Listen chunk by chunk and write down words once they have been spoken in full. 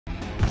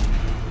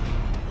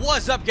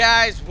What's up,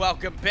 guys?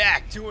 Welcome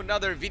back to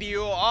another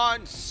video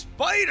on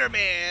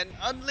Spider-Man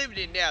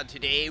Unlimited. Now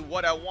today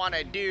what I want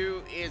to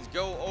do is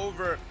go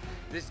over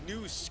this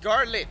new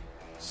Scarlet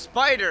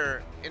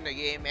Spider in the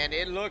game, and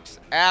it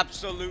looks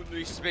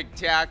absolutely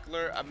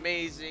spectacular,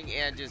 amazing,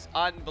 and just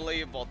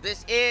unbelievable.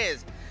 This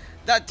is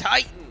the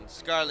Titan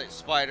Scarlet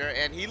Spider,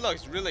 and he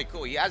looks really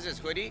cool. He has his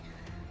hoodie.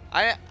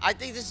 I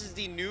think this is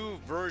the new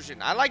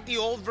version. I like the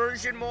old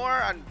version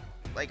more.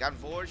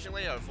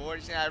 Unfortunately,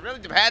 it really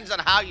depends on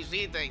how you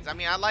see things. I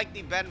mean, I like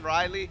the Ben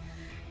Reilly,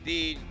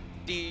 the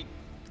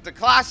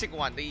classic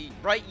one, the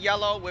bright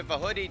yellow with a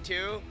hoodie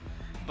too,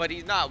 but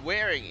he's not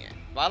wearing it.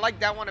 But I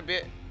like that one a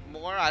bit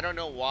more. I don't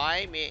know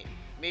why.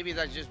 Maybe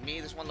that's just me.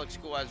 This one looks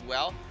cool as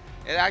well.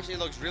 It actually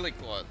looks really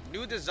cool.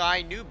 New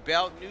design, new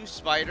belt, new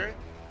spider.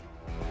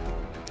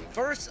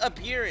 First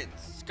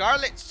appearance,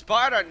 Scarlet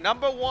Spider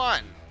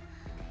 #1.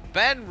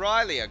 Ben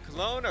Reilly, a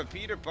clone of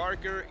Peter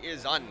Parker,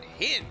 is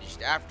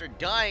unhinged after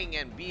dying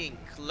and being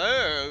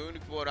cloned,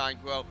 quote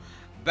unquote,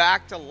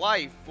 back to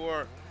life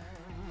for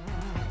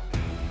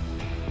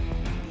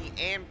the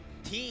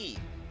empty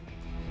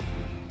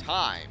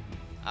time.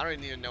 I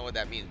don't even know what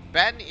that means.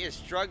 Ben is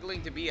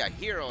struggling to be a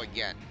hero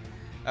again.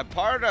 A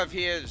part of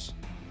his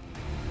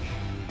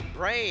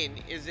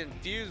brain is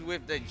infused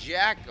with the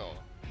Jackal,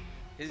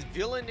 his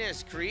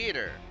villainous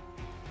creator,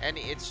 and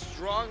it's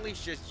strongly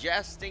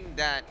suggesting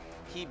that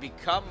he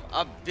become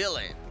a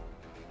villain.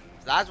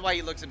 So that's why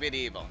he looks a bit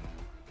evil.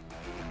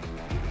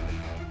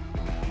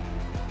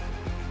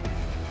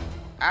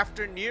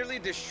 After nearly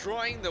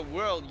destroying the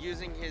world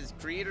using his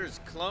creator's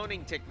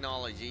cloning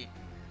technology,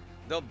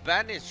 though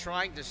Ben is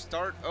trying to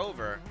start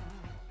over,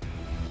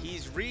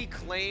 he's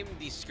reclaimed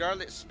the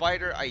Scarlet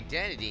Spider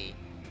identity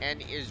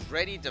and is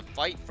ready to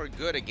fight for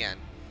good again,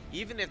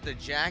 even if the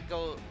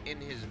Jackal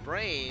in his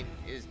brain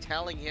is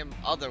telling him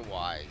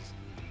otherwise.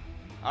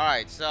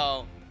 Alright,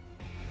 so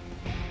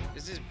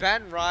this is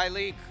Ben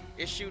Reilly,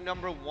 issue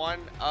 #1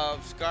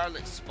 of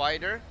Scarlet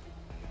Spider.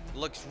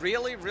 Looks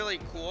really, really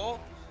cool.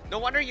 No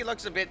wonder he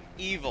looks a bit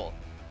evil.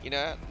 You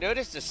know,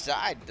 notice the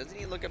side. Doesn't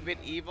he look a bit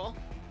evil?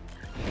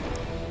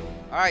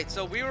 Alright,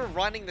 so we were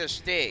running this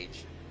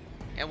stage,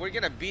 and we're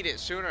gonna beat it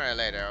sooner or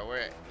later.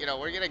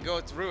 We're gonna go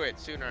through it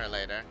sooner or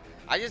later.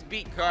 I just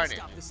beat Carnage.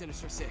 Stop the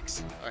Sinister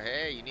Six. Oh,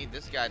 hey, you need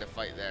this guy to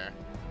fight there.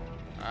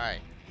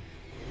 Alright.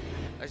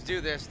 Let's do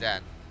this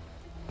then.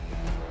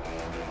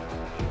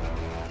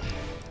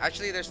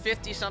 Actually, there's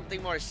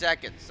 50-something more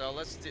seconds, so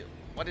let's do...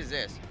 What is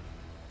this?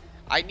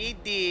 I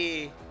need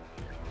the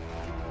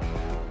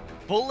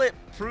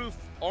bulletproof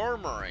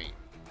armoring.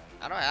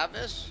 I don't have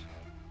this?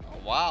 Oh,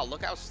 wow.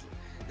 Look how...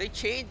 They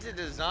changed the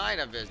design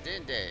of this,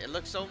 didn't they? It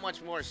looks so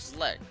much more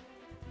slick.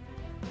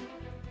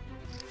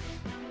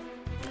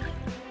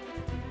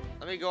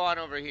 Let me go on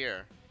over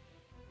here.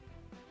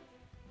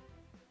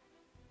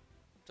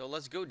 So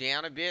let's go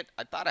down a bit.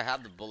 I thought I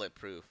had the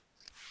bulletproof.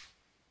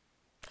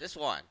 This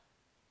one.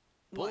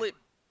 Bullet.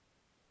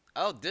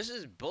 Oh, this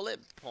is bullet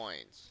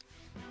points.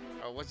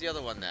 Or what's the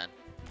other one then?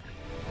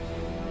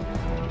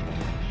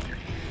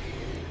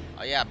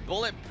 Oh yeah,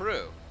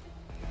 bulletproof.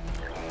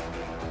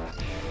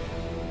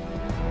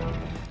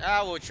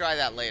 Ah, we'll try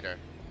that later.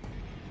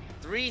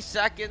 3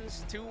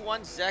 seconds to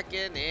 1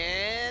 second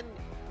and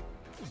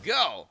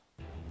go.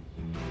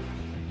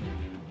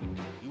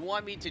 You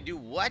want me to do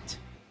what?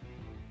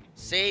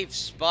 Save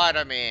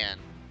Spider-Man.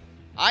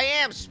 I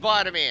am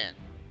Spider-Man.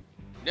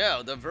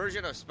 No, the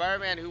version of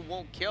Spider-Man who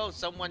won't kill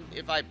someone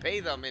if I pay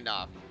them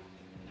enough.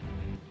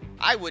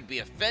 I would be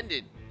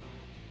offended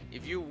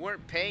if you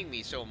weren't paying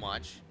me so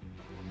much.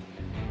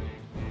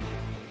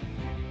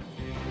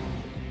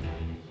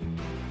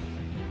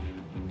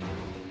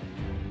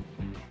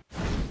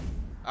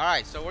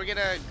 Alright, so we're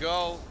gonna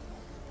go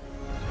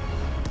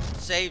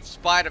save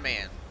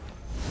Spider-Man.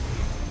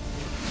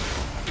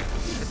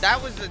 But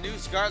that was the new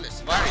Scarlet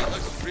Spider. It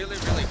looks really,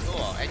 really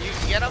cool. And you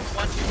can get them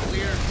once you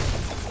clear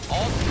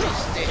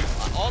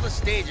all the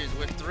stages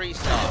with 3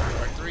 stars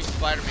or 3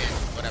 Spider-Man,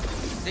 whatever.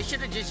 They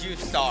should have just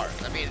used stars.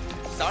 I mean,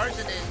 stars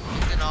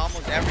in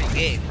almost every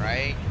game,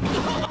 right?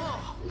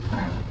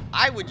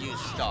 I would use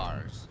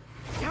stars.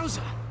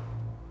 Yowza.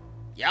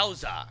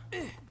 Yowza.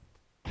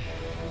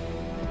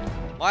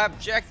 My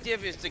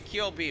objective is to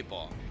kill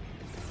people.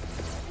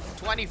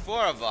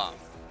 24 of them.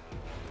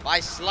 By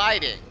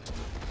sliding.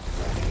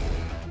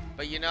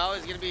 But you know,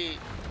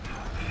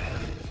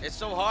 it's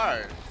so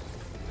hard.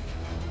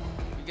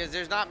 Because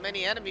there's not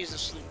many enemies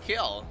to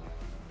kill.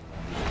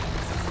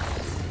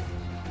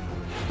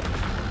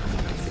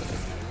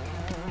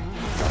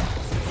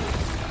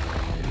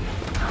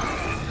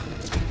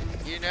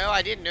 You know,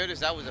 I didn't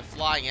notice that was a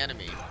flying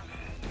enemy.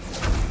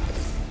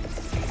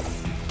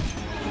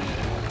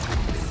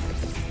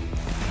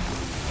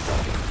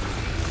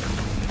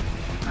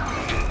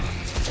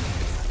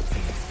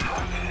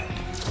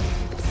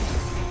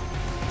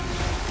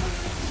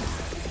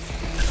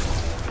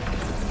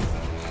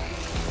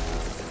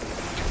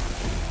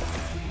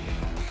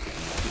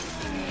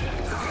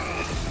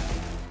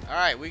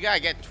 Alright, we gotta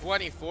get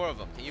 24 of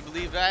them. Can you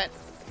believe that?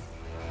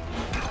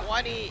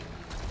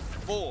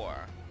 24.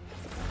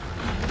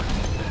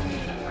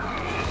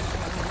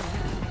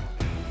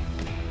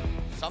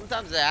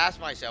 Sometimes I ask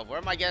myself, where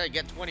am I gonna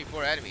get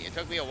 24 enemy? It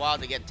took me a while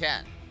to get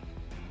 10.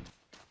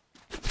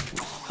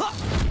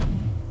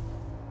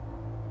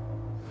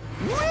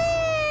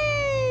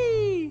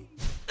 Whee!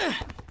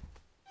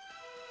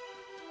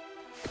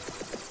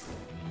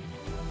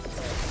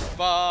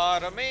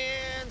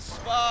 Spider-Man,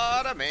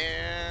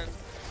 Spider-Man.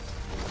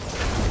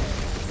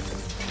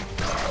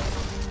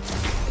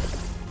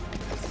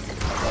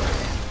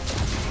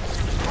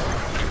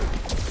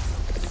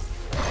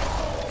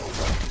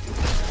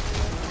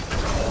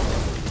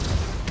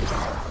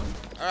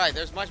 Alright,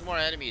 there's much more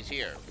enemies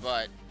here,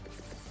 but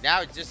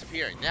now it's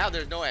disappearing. Now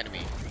there's no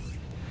enemy.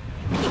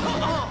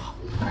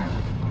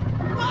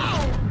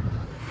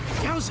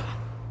 Yowza!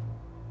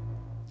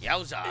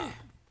 Yowza!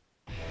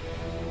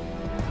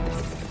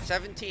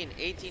 17,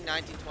 18,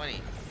 19,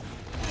 20.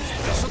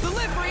 Special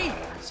delivery!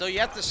 So you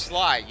have to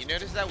slide. You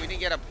notice that we didn't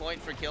get a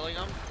point for killing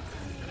them?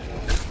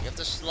 You have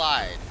to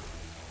slide.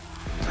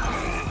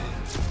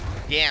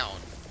 Down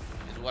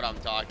is what I'm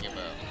talking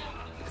about.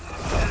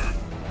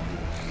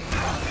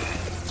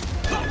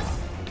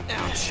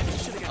 Ouch!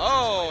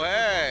 Oh,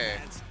 hey!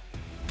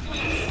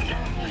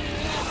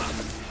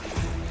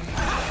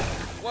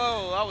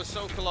 Whoa, that was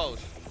so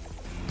close.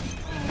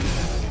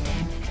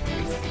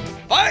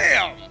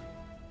 BAM!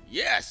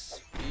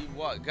 Yes!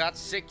 We got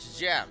 6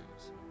 gems.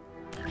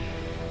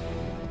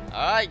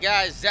 Alright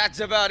guys, that's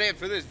about it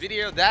for this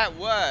video. That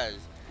was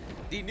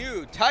the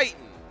new Titan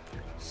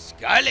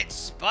Scarlet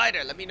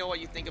Spider. Let me know what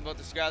you think about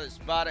the Scarlet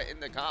Spider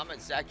in the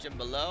comment section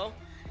below.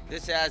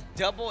 This has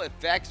double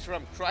effects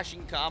from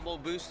crushing combo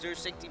booster,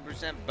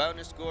 60%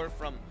 bonus score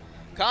from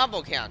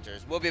combo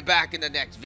counters. We'll be back in the next video.